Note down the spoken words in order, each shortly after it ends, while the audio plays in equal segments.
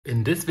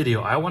In this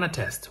video, I want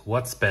to test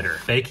what's better,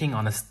 baking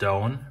on a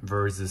stone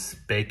versus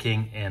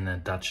baking in a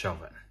Dutch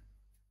oven.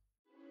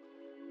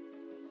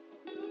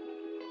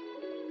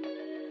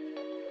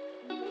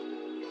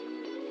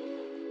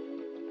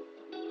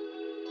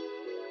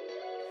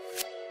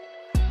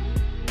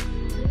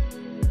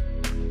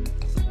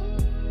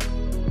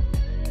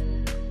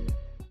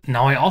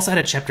 Now I also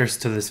added chapters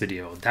to this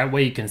video, that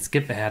way you can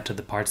skip ahead to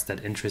the parts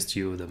that interest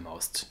you the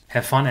most.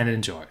 Have fun and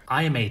enjoy.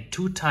 I made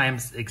 2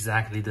 times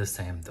exactly the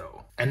same dough.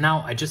 And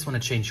now I just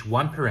want to change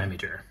one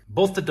parameter.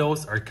 Both the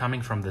doughs are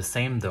coming from the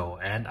same dough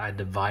and I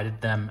divided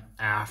them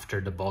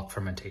after the bulk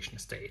fermentation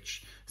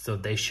stage. So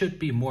they should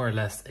be more or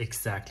less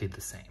exactly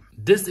the same.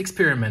 This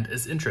experiment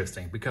is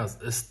interesting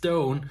because a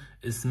stone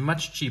is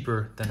much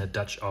cheaper than a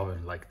Dutch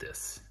oven like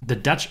this. The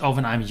Dutch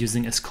oven I'm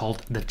using is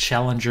called the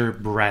Challenger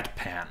bread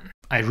pan.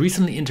 I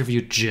recently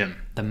interviewed Jim,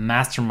 the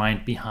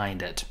mastermind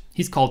behind it.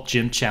 He's called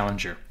Jim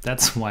Challenger.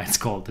 That's why it's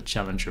called the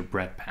Challenger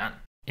bread pan.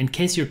 In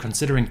case you're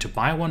considering to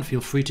buy one, feel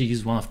free to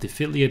use one of the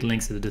affiliate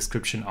links in the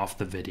description of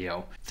the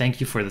video. Thank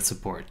you for the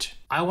support.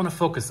 I want to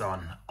focus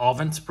on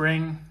oven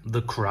spring,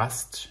 the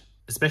crust,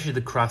 especially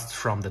the crust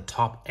from the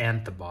top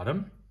and the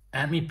bottom.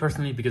 And me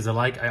personally, because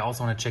I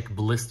also want to check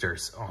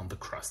blisters on the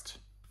crust.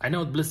 I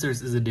know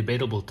blisters is a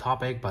debatable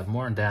topic, but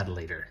more on that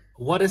later.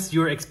 What is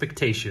your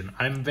expectation?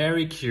 I'm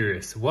very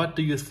curious. What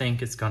do you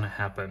think is gonna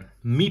happen?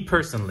 Me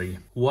personally,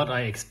 what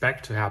I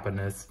expect to happen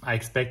is I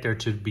expect there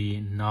to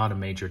be not a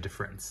major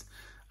difference.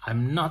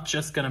 I'm not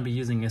just gonna be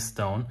using a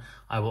stone.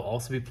 I will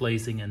also be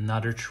placing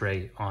another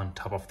tray on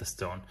top of the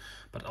stone.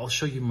 But I'll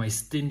show you my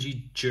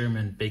stingy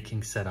German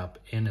baking setup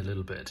in a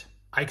little bit.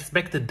 I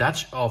expect the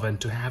Dutch oven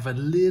to have a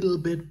little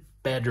bit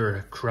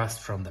better crust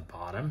from the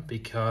bottom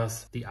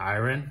because the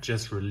iron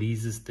just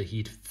releases the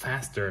heat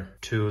faster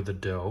to the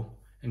dough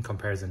in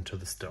comparison to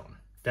the stone.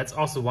 That's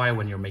also why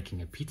when you're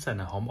making a pizza in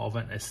a home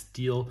oven, a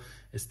steel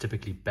is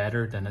typically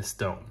better than a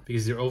stone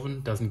because your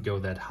oven doesn't go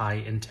that high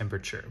in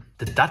temperature.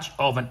 The Dutch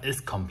oven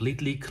is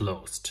completely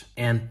closed,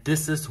 and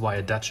this is why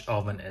a Dutch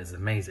oven is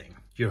amazing.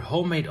 Your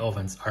homemade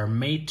ovens are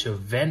made to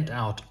vent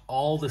out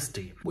all the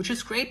steam, which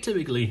is great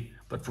typically,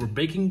 but for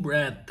baking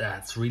bread,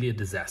 that's really a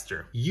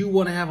disaster. You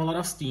want to have a lot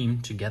of steam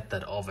to get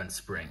that oven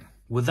spring.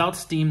 Without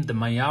steam, the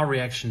Maillard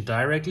reaction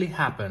directly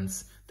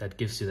happens. That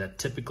gives you that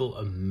typical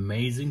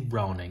amazing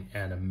browning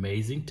and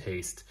amazing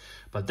taste.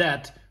 But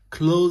that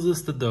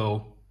closes the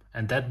dough,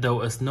 and that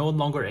dough is no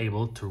longer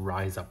able to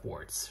rise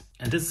upwards.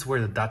 And this is where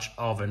the Dutch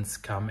ovens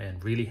come in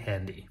really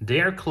handy.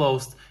 They are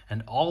closed,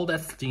 and all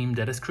that steam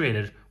that is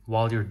created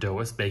while your dough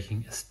is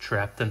baking is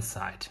trapped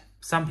inside.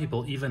 Some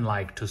people even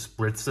like to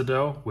spritz the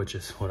dough, which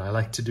is what I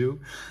like to do.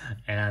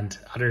 And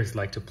others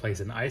like to place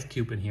an ice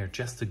cube in here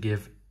just to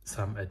give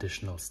some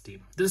additional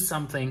steam. This is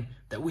something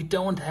that we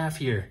don't have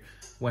here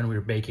when we're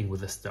baking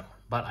with a stone,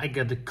 but I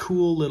got a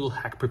cool little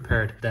hack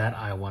prepared that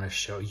I want to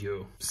show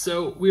you.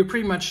 So we're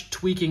pretty much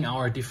tweaking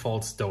our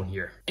default stone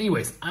here.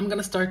 Anyways, I'm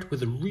gonna start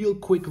with a real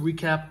quick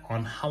recap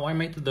on how I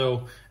made the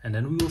dough, and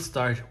then we will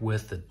start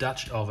with the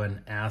Dutch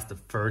oven as the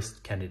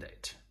first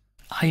candidate.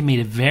 I made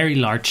a very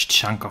large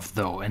chunk of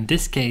dough. In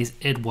this case,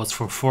 it was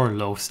for 4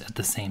 loaves at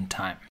the same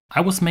time.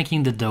 I was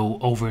making the dough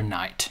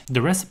overnight.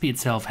 The recipe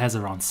itself has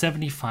around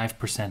 75%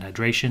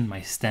 hydration,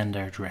 my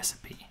standard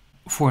recipe.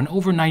 For an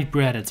overnight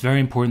bread, it's very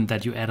important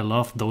that you add a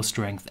lot of dough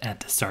strength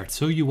at the start,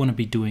 so you want to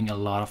be doing a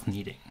lot of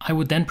kneading. I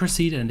would then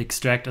proceed and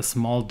extract a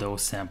small dough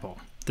sample.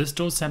 This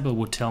dough sample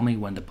would tell me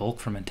when the bulk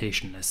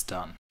fermentation is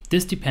done.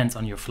 This depends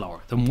on your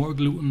flour. The more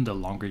gluten, the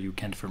longer you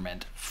can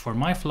ferment. For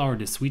my flour,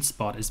 the sweet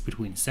spot is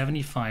between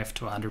 75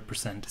 to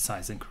 100%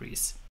 size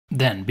increase.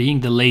 Then,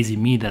 being the lazy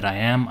me that I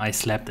am, I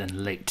slept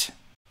in late.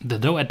 The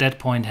dough at that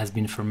point has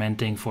been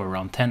fermenting for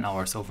around 10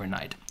 hours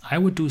overnight. I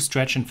would do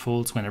stretch and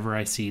folds whenever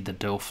I see the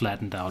dough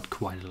flattened out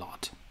quite a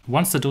lot.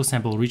 Once the dough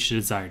sample reached the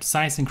desired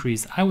size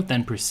increase, I would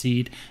then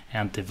proceed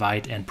and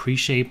divide and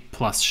pre-shape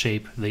plus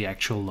shape the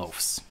actual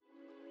loaves.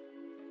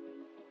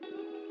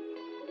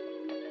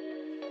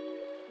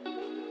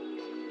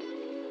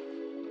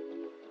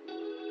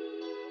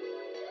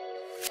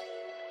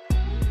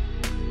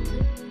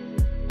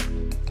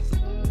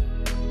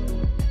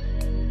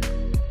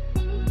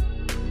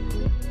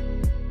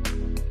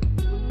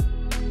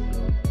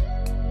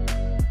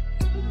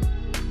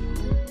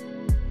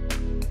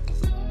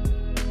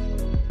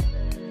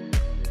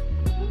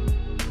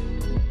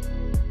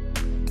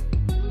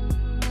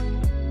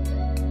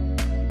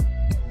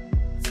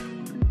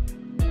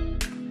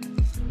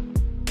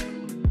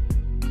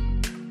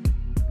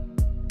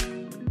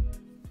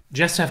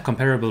 Just to have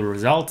comparable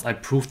results, I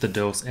proofed the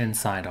doughs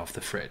inside of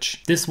the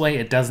fridge. This way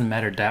it doesn't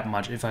matter that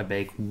much if I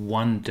bake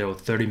one dough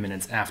 30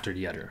 minutes after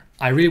the other.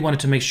 I really wanted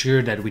to make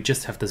sure that we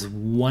just have this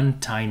one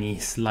tiny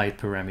slight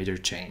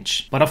parameter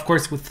change. But of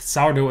course with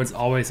sourdough it's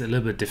always a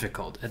little bit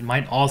difficult. It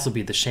might also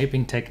be the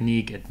shaping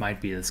technique, it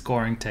might be the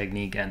scoring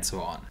technique and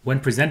so on.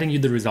 When presenting you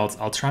the results,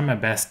 I'll try my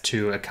best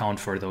to account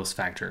for those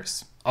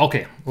factors.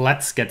 Okay,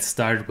 let's get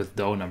started with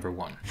dough number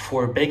 1.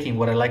 For baking,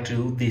 what I like to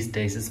do these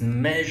days is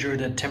measure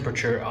the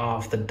temperature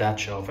of the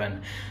Dutch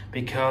oven,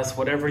 because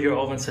whatever your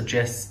oven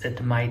suggests,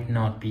 it might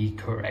not be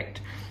correct.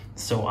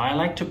 So I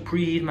like to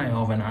preheat my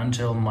oven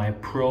until my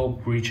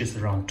probe reaches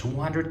around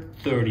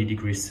 230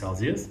 degrees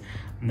Celsius.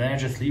 And then I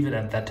just leave it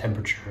at that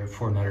temperature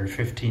for another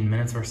 15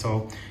 minutes or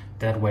so.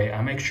 That way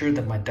I make sure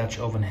that my Dutch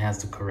oven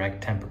has the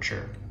correct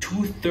temperature.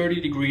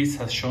 230 degrees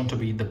has shown to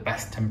be the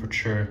best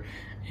temperature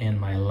in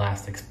my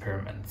last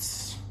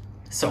experiments.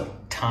 So,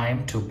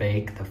 time to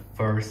bake the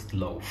first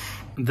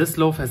loaf. This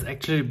loaf has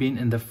actually been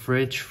in the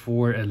fridge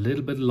for a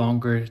little bit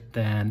longer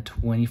than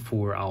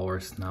 24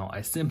 hours now.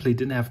 I simply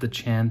didn't have the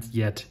chance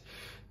yet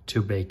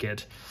to bake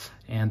it.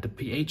 And the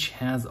pH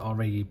has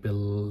already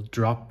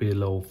dropped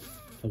below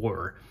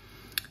 4.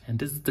 And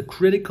this is the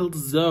critical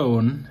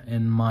zone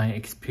in my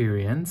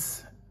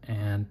experience.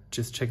 And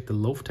just check the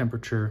loaf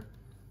temperature.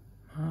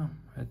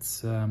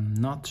 It's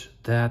not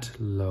that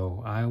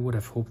low. I would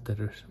have hoped that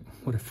it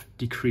would have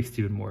decreased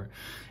even more.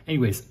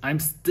 Anyways, I'm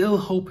still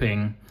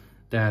hoping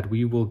that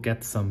we will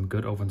get some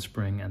good oven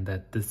spring and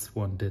that this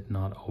one did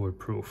not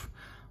overproof.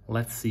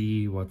 Let's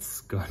see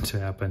what's going to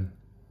happen.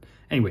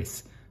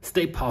 Anyways,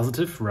 stay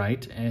positive,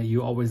 right?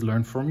 You always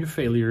learn from your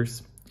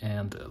failures,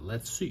 and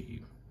let's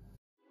see.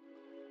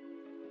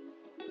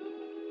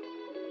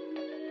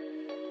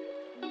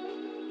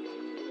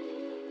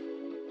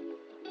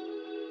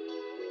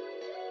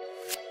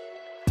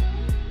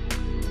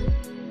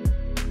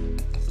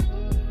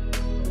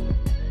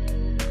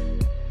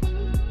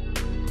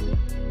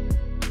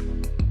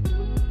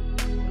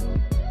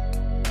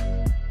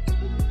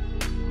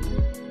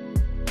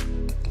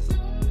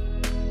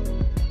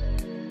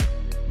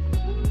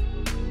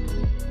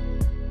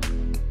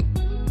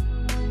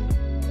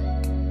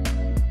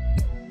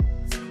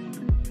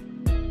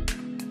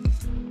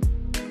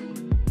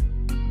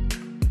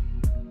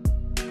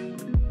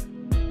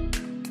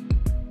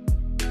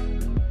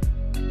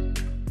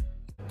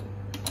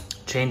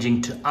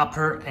 Changing to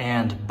upper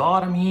and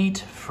bottom heat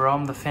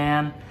from the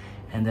fan,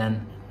 and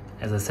then,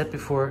 as I said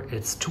before,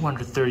 it's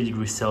 230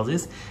 degrees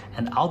Celsius,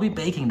 and I'll be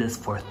baking this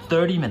for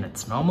 30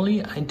 minutes.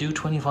 Normally I do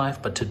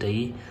 25, but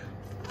today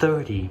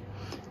 30.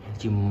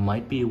 And you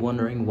might be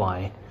wondering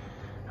why.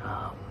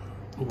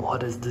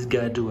 What is this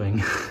guy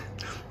doing?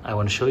 I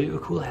want to show you a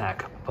cool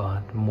hack,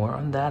 but more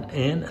on that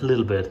in a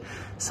little bit.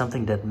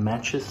 Something that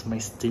matches my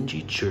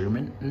stingy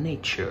German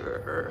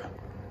nature.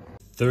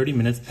 30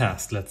 minutes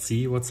passed. Let's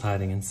see what's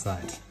hiding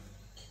inside.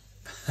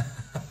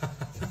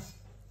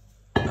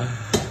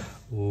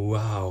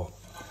 Wow.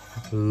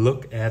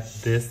 Look at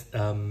this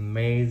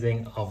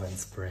amazing oven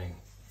spring.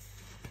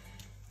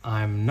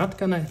 I'm not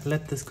gonna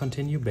let this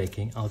continue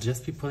baking. I'll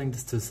just be putting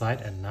this to the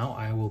side, and now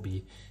I will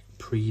be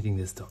preheating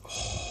this dough.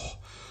 Oh,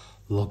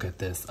 look at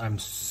this. I'm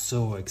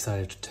so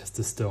excited to test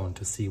the stone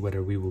to see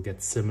whether we will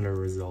get similar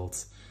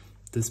results.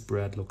 This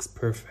bread looks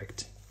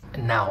perfect.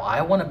 Now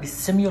I want to be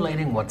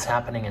simulating what's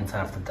happening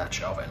inside of the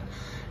Dutch oven,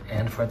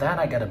 and for that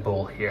I got a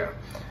bowl here.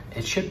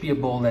 It should be a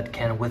bowl that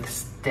can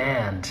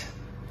withstand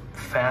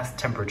fast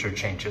temperature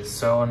changes,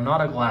 so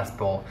not a glass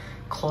bowl.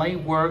 Clay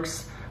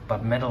works,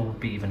 but metal would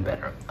be even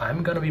better.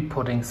 I'm going to be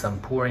putting some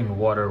pouring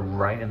water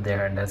right in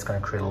there, and that's going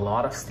to create a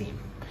lot of steam.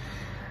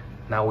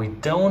 Now we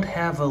don't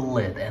have a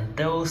lid, and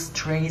those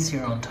trays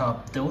here on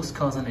top, those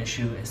cause an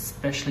issue,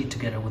 especially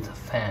together with a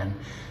fan.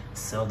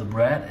 So the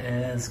bread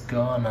is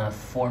gonna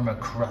form a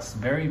crust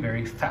very,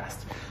 very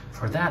fast.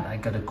 For that, I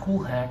got a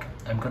cool hack.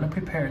 I'm gonna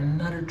prepare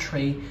another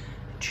tray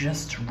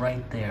just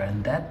right there,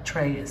 and that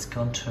tray is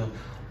going to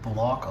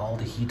block all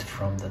the heat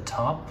from the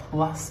top,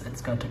 plus it's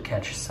going to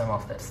catch some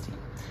of that steam.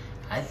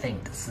 I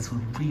think this is a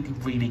really,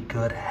 really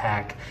good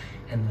hack.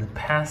 In the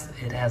past,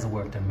 it has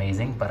worked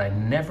amazing, but I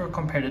never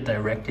compared it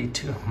directly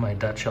to my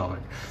Dutch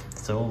oven.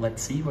 So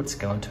let's see what's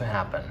going to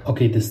happen.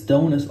 Okay, the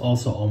stone is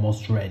also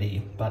almost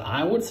ready, but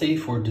I would say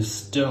for the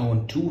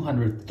stone,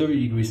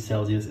 230 degrees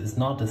Celsius is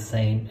not the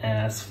same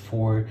as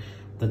for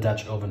the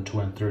Dutch oven,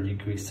 230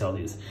 degrees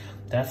Celsius.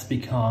 That's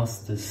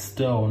because the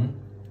stone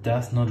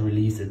does not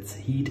release its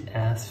heat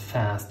as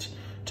fast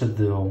to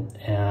the dough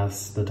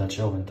as the Dutch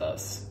oven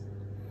does.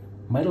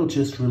 Metal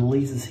just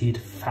releases heat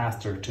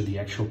faster to the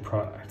actual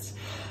products,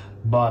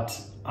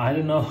 but I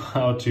don't know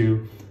how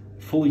to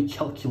fully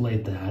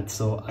calculate that,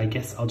 so I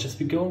guess I'll just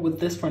be going with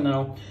this for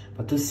now.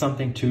 But this is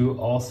something to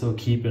also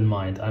keep in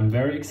mind. I'm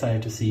very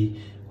excited to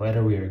see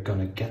whether we are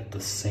gonna get the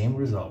same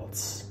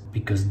results,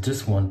 because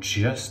this one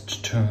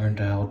just turned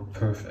out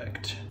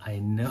perfect. I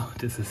know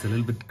this is a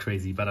little bit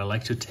crazy, but I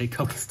like to take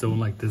out the stone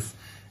like this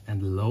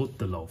and load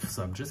the loaf.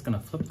 So I'm just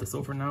gonna flip this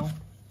over now.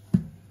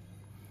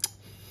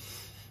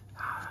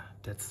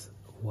 That's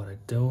what I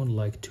don't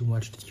like too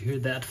much. Did you hear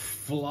that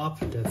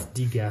flop? That's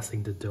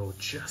degassing the dough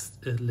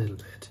just a little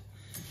bit.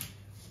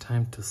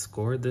 Time to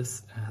score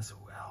this as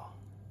well.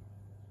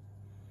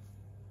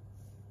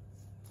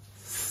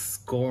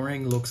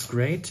 scoring looks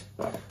great.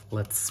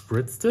 Let's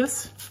spritz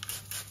this.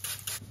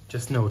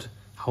 Just note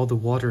how the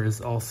water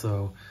is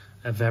also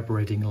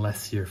evaporating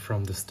less here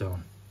from the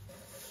stone.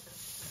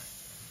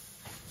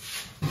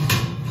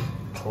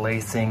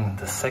 Placing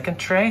the second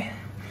tray,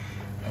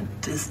 and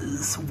this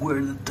is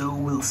where the dough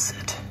will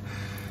sit.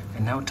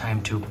 And now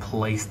time to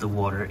place the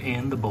water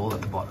in the bowl at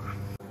the bottom.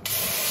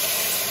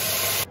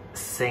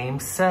 Same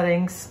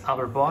settings,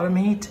 upper bottom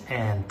heat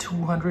and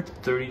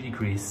 230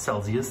 degrees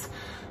Celsius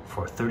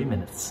for 30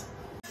 minutes.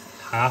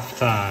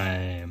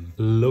 Halftime.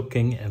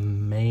 Looking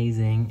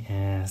amazing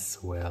as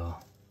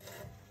well.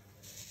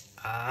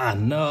 Ah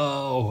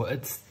no,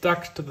 it's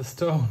stuck to the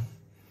stone.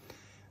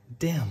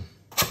 Damn.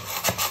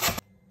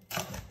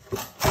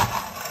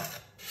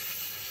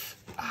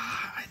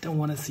 I don't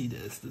want to see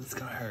this. This is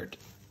gonna hurt.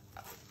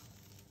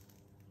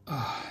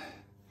 Oh,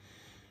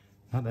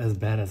 not as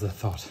bad as I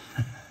thought.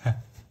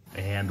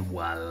 And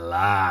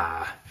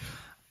voila!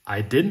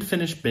 I didn't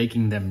finish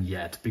baking them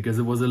yet because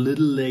it was a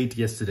little late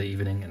yesterday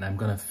evening, and I'm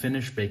gonna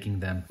finish baking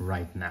them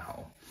right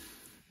now.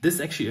 This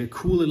is actually a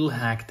cool little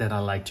hack that I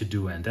like to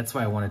do, and that's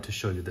why I wanted to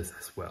show you this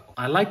as well.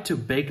 I like to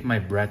bake my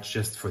bread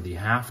just for the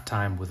half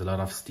time with a lot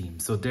of steam,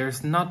 so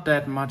there's not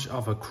that much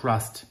of a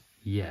crust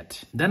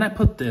yet. Then I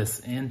put this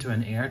into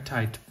an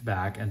airtight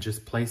bag and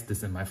just place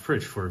this in my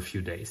fridge for a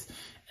few days.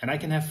 And I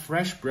can have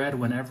fresh bread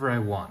whenever I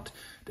want.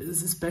 This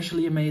is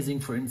especially amazing,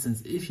 for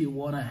instance, if you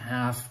want to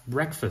have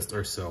breakfast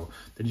or so.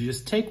 Then you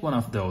just take one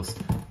of those,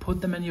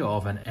 put them in your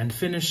oven and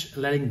finish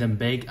letting them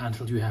bake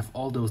until you have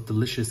all those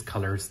delicious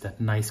colors,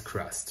 that nice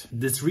crust.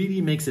 This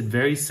really makes it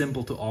very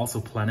simple to also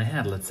plan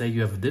ahead. Let's say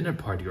you have a dinner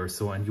party or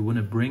so and you want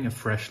to bring a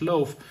fresh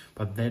loaf,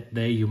 but that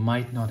day you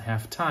might not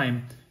have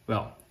time.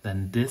 Well,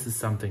 then this is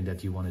something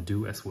that you want to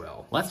do as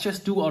well. Let's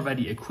just do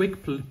already a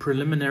quick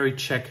preliminary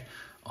check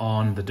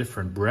on the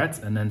different breads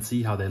and then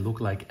see how they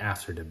look like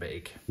after the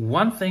bake.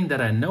 One thing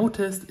that I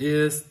noticed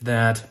is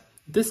that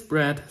this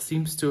bread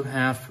seems to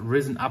have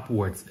risen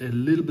upwards a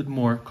little bit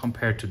more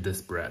compared to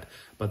this bread,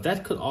 but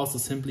that could also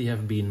simply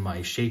have been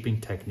my shaping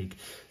technique,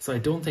 so I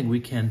don't think we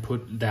can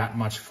put that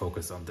much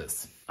focus on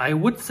this. I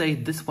would say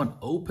this one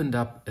opened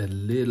up a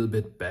little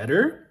bit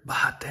better,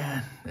 but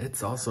then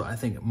it's also, I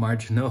think,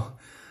 marginal.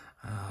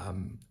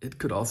 It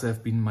could also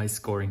have been my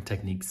scoring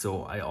technique,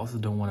 so I also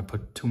don't want to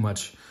put too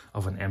much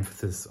of an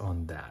emphasis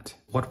on that.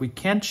 What we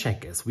can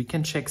check is we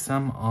can check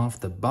some of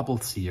the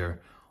bubbles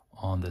here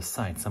on the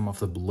side, some of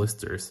the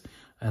blisters,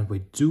 and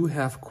we do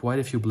have quite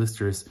a few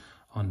blisters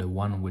on the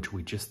one which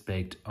we just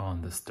baked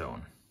on the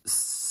stone.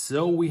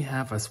 So we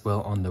have as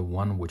well on the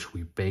one which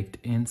we baked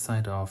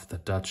inside of the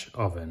Dutch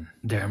oven.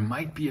 There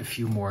might be a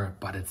few more,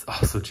 but it's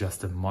also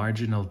just a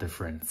marginal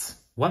difference.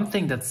 One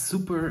thing that's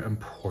super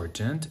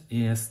important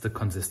is the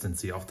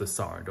consistency of the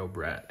sourdough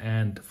bread.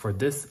 And for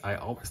this, I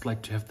always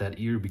like to have that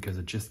ear because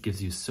it just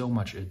gives you so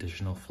much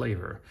additional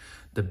flavor.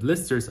 The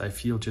blisters, I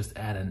feel, just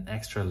add an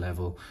extra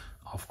level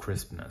of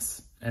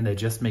crispness. And they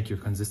just make your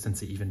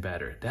consistency even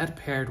better. That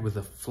paired with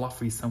a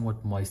fluffy,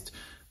 somewhat moist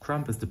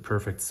crumb is the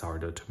perfect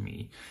sourdough to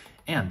me.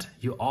 And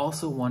you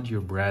also want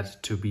your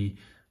bread to be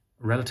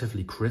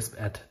relatively crisp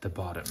at the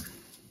bottom.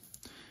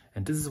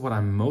 And this is what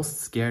I'm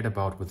most scared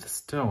about with the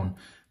stone,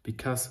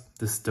 because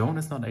the stone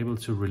is not able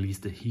to release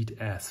the heat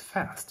as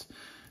fast.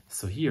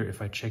 So here,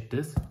 if I check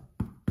this,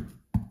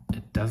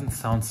 it doesn't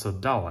sound so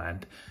dull,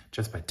 and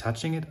just by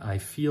touching it, I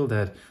feel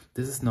that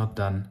this is not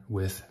done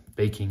with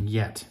baking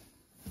yet.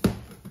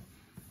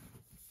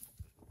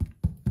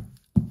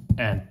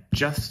 And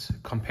just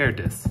compare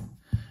this.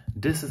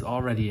 This is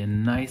already a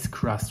nice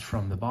crust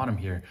from the bottom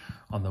here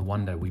on the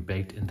one that we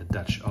baked in the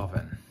Dutch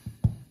oven.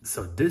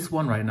 So this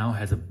one right now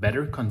has a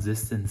better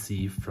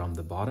consistency from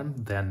the bottom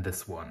than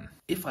this one.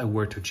 If I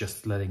were to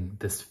just letting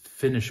this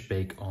finish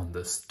bake on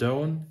the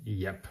stone,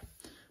 yep,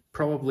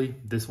 probably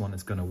this one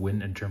is gonna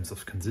win in terms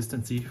of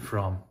consistency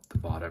from the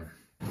bottom.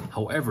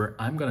 However,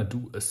 I'm gonna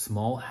do a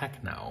small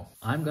hack now.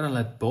 I'm gonna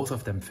let both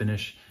of them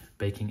finish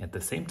baking at the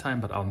same time,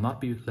 but I'll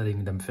not be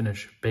letting them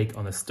finish bake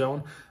on a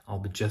stone.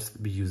 I'll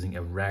just be using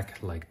a rack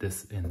like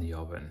this in the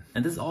oven.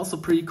 And this is also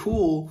pretty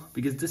cool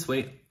because this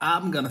way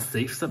I'm gonna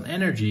save some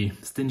energy.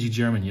 Stingy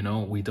German, you know,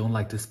 we don't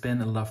like to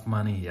spend a lot of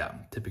money. Yeah,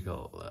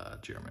 typical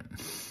German.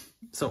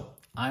 So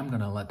I'm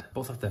gonna let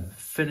both of them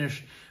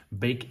finish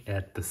bake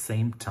at the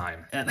same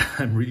time. And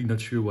I'm really not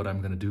sure what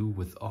I'm gonna do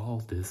with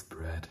all this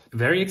bread.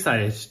 Very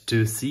excited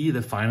to see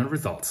the final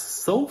results.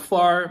 So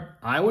far,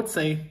 I would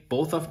say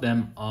both of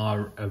them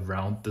are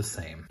around the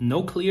same.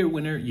 No clear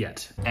winner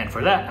yet. And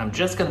for that, I'm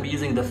just gonna be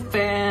using the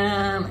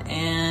fan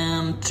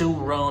and to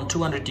around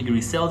 200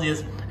 degrees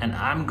Celsius. And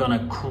I'm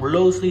gonna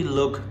closely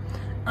look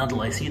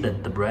until I see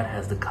that the bread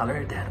has the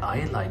color that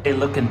I like. They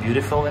looking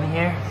beautiful in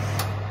here.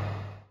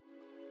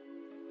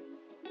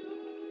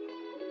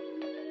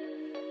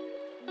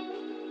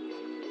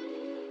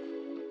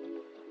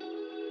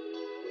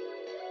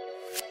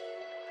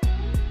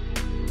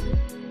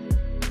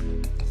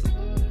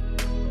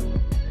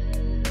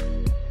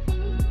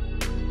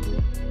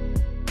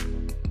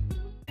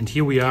 And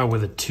here we are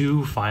with the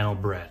two final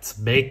breads,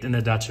 baked in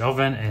the Dutch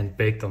oven and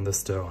baked on the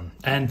stone.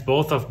 And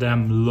both of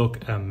them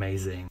look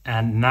amazing.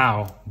 And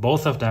now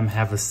both of them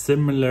have a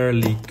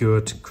similarly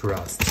good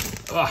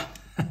crust.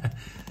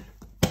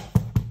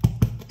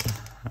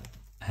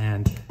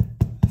 And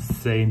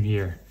same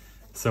here.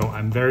 So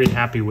I'm very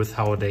happy with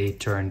how they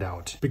turned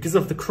out. Because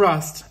of the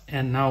crust,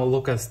 and now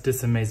look at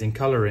this amazing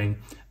coloring,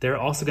 they're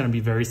also going to be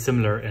very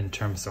similar in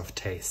terms of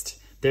taste.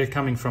 They're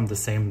coming from the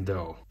same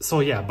dough. So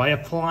yeah, by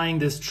applying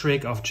this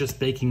trick of just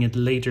baking it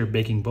later,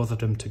 baking both of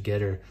them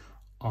together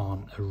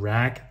on a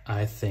rack,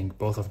 I think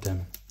both of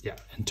them, yeah,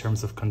 in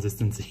terms of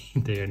consistency,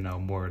 they are now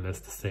more or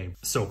less the same.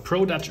 So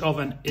Pro Dutch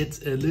oven,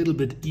 it's a little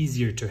bit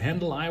easier to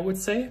handle, I would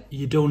say.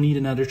 You don't need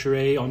another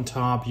tray on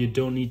top. You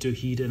don't need to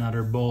heat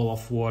another bowl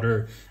of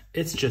water.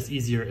 It's just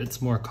easier,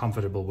 it's more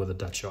comfortable with a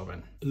Dutch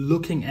oven.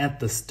 Looking at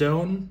the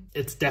stone,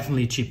 it's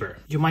definitely cheaper.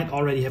 You might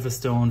already have a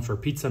stone for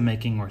pizza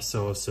making or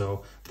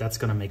so that's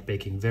gonna make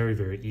baking very,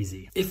 very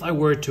easy. If I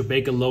were to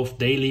bake a loaf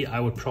daily, I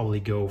would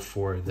probably go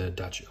for the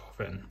Dutch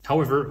oven.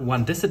 However,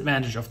 one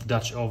disadvantage of the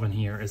Dutch oven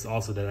here is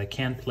also that I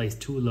can't place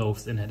two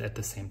loaves in it at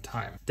the same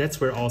time. That's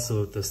where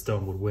also the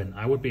stone would win.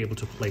 I would be able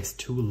to place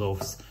two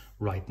loaves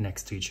right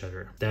next to each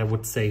other. That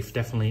would save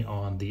definitely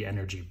on the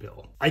energy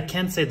bill. I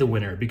can't say the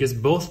winner because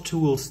both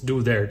tools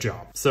do their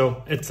job.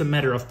 So it's a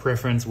matter of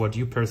preference what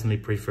you personally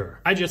prefer.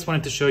 I just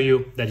wanted to show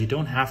you that you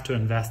don't have to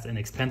invest in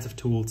expensive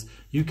tools.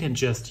 You can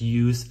just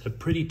use a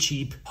pretty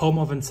cheap home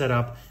oven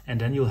setup and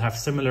then you'll have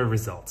similar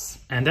results.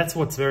 And that's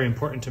what's very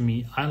important to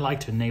me. I like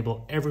to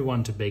enable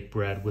everyone to bake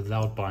bread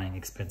without buying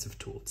expensive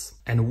tools.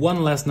 And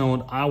one last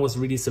note, I was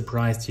really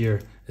surprised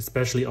here,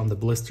 especially on the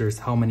blisters,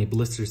 how many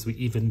blisters we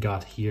even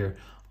got here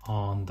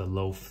on the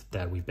loaf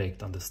that we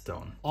baked on the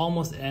stone.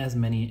 Almost as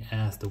many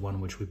as the one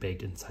which we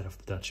baked inside of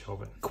the Dutch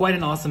oven. Quite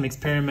an awesome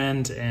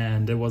experiment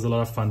and it was a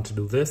lot of fun to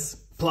do this.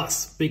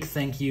 Plus, big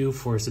thank you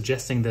for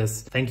suggesting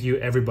this. Thank you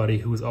everybody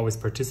who is always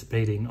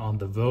participating on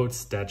the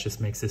votes. That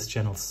just makes this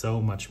channel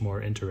so much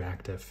more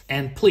interactive.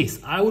 And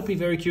please, I would be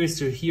very curious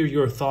to hear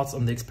your thoughts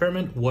on the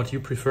experiment, what you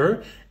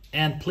prefer.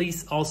 And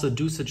please also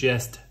do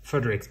suggest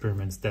further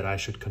experiments that I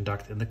should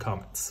conduct in the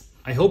comments.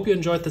 I hope you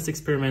enjoyed this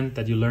experiment,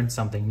 that you learned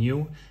something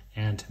new,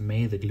 and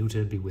may the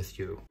gluten be with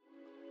you.